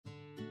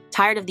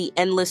Tired of the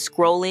endless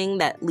scrolling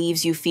that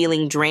leaves you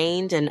feeling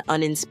drained and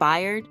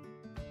uninspired?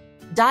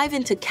 Dive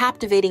into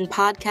captivating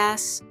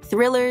podcasts,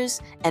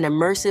 thrillers, and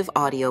immersive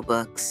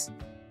audiobooks.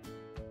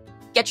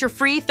 Get your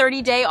free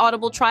 30-day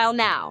Audible trial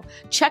now.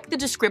 Check the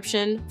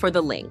description for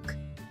the link.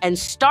 And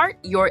start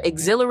your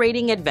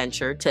exhilarating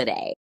adventure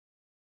today.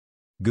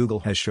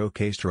 Google has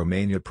showcased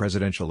Romania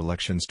Presidential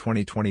Elections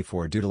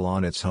 2024 doodle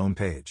on its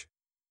homepage.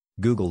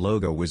 Google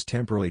logo was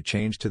temporarily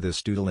changed to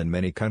this doodle in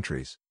many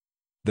countries.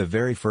 The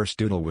very first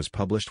doodle was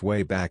published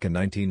way back in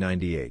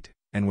 1998,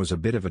 and was a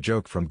bit of a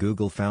joke from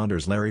Google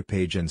founders Larry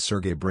Page and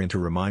Sergey Brin to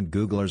remind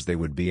Googlers they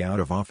would be out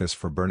of office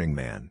for Burning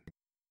Man.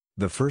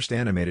 The first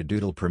animated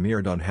doodle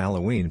premiered on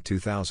Halloween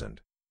 2000.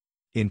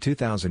 In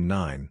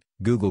 2009,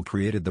 Google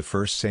created the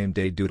first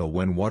same-day doodle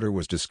when water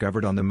was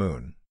discovered on the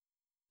moon.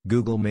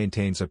 Google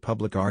maintains a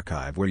public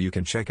archive where you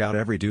can check out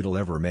every doodle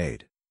ever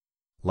made.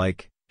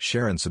 Like,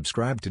 share and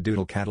subscribe to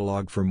Doodle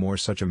Catalog for more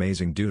such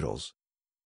amazing doodles.